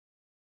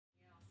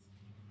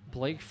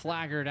Blake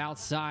Flaggart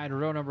outside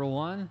row number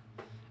 1.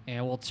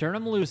 And we'll turn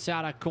him loose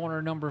out of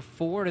corner number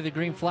 4. To the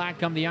green flag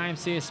come the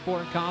IMCA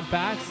Sport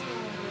Compacts.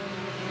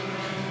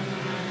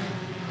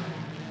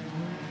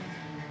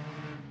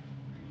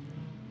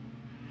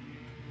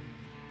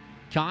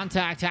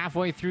 Contact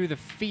halfway through the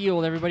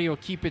field. Everybody will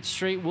keep it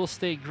straight. We'll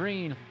stay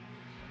green.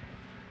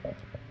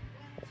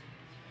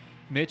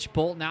 Mitch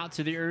Bolton out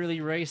to the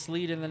early race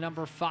lead in the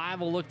number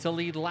 5. Will look to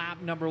lead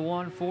lap number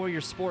 1 for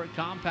your Sport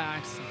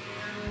Compacts.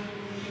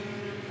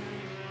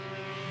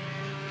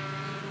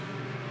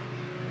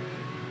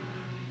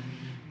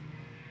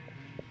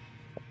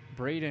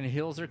 Braden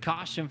Hilser,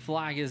 caution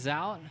flag is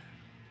out.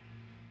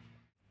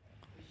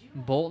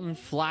 Bolton,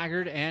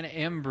 Flaggart, and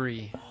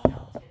Embry,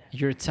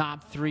 your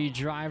top 3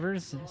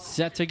 drivers,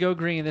 set to go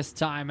green this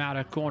time out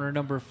of corner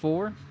number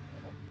 4.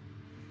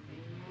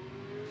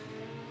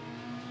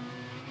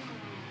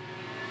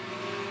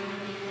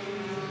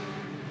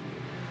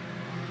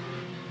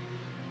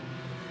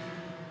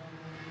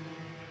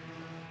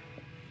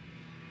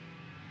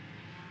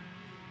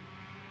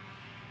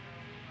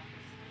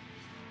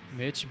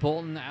 Mitch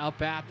Bolton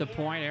up at the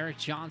point. Eric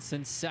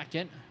Johnson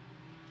second.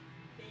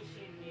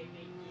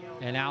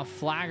 And now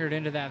Flaggart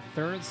into that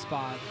 3rd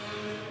spot.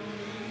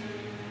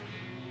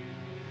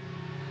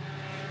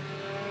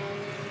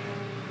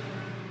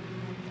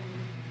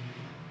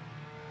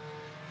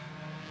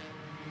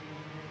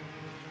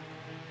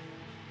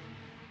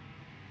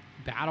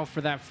 Battle for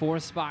that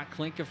 4th spot.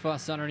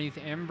 Klinkefuss underneath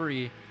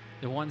Embry.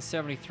 The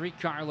 173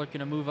 car looking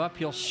to move up.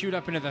 He'll shoot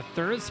up into the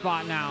 3rd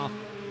spot now.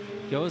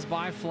 Goes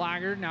by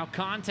Flaggart. Now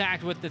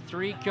contact with the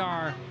 3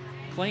 car.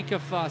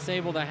 Klinkefuss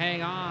able to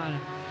hang on.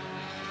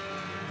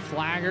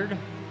 Flaggart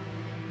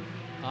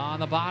on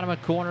the bottom of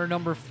corner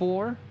number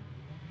 4.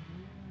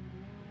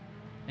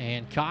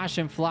 And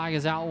caution flag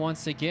is out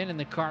once again, and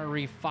the car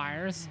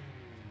refires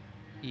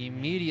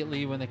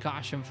immediately when the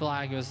caution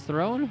flag was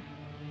thrown.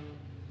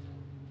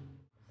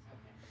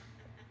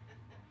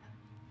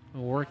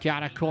 Work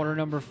out of corner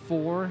number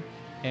 4,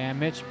 and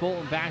Mitch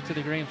Bolton back to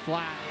the green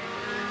flag.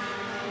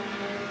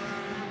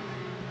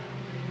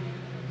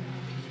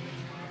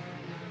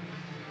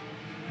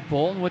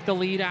 Bolton with the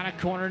lead out of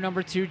corner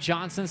number 2.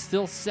 Johnson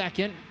still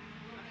second.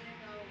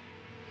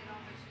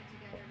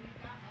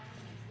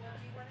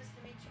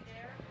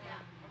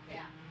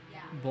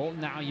 Bolton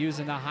now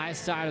using the high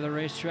side of the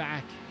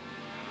racetrack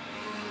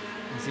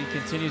as he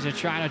continues to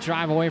try to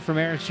drive away from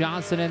Eric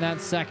Johnson in that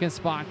 2nd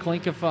spot.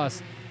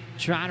 Klinkefuss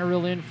trying to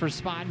reel in for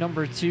spot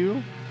number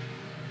 2.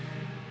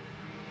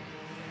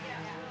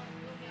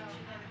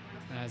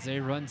 As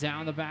they run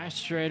down the back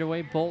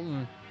straightaway,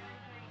 Bolton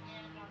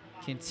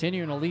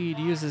continuing to lead,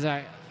 uses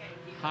that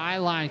high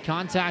line,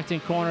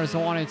 contacting corners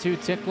 1 and 2.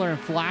 Tickler and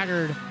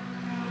Flaggart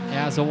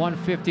has a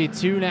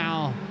 152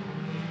 now.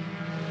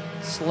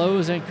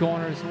 Slows in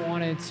corners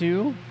 1 and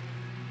 2.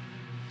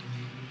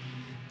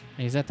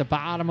 He's at the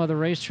bottom of the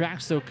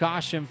racetrack, so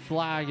caution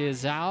flag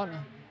is out.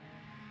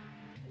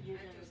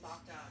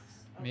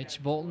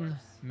 Mitch Bolton,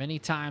 many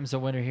times a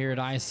winner here at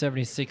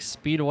I-76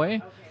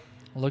 Speedway,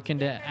 looking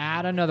to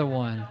add another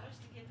one.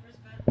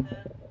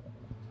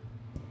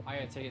 I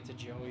gotta take it to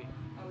Joey.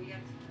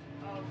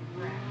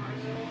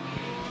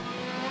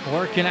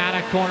 Working out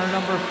of corner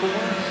number 4.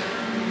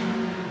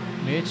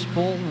 Mitch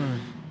Bolton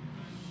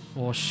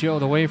will show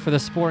the way for the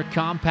Sport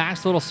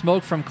Compacts. Little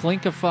smoke from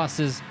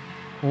Klinkefuss's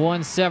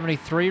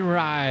 173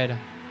 ride. Is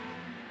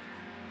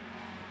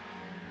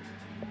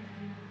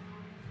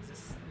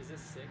this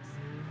 6?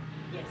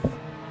 Yes. 6.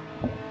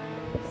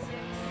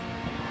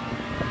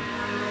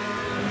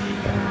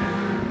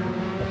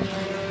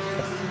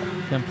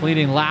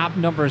 Completing lap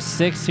number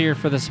 6 here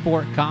for the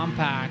Sport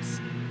Compacts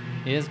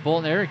is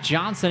Bolton. Eric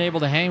Johnson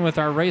able to hang with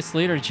our race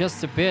leader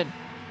just a bit.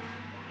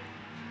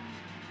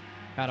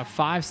 Got a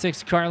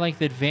 5-6 car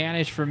length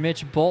advantage for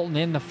Mitch Bolton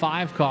in the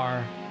 5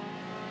 car.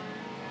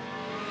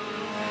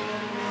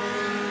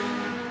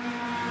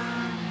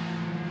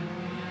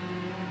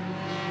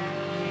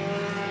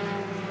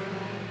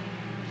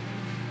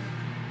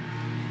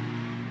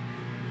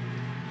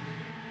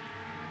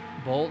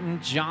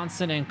 Bolton,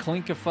 Johnson, and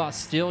Klinkefuss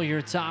still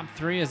your top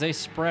 3 as they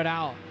spread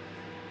out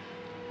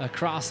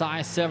across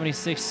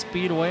I-76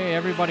 Speedway.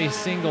 Everybody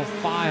single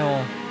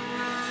file.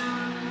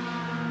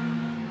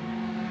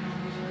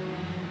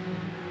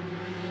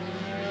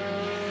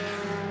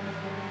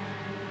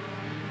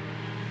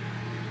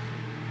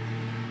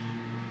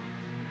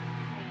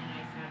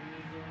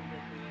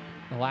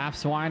 The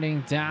lap's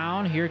winding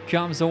down. Here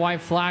comes the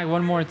white flag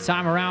one more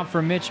time around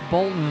for Mitch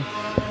Bolton.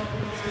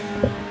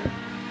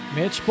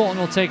 Mitch Bolton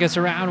will take us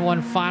around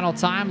one final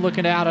time,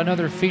 looking to add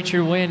another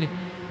feature win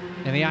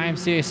in the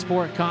IMCA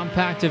Sport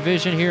Compact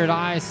Division here at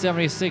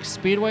I-76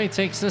 Speedway.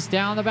 Takes us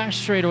down the back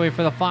straightaway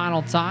for the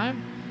final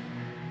time.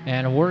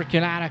 And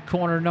working out of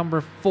corner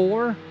number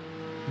 4,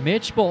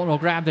 Mitch Bolton will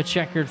grab the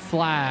checkered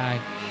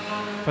flag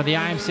for the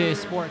IMCA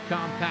Sport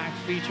Compact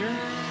feature.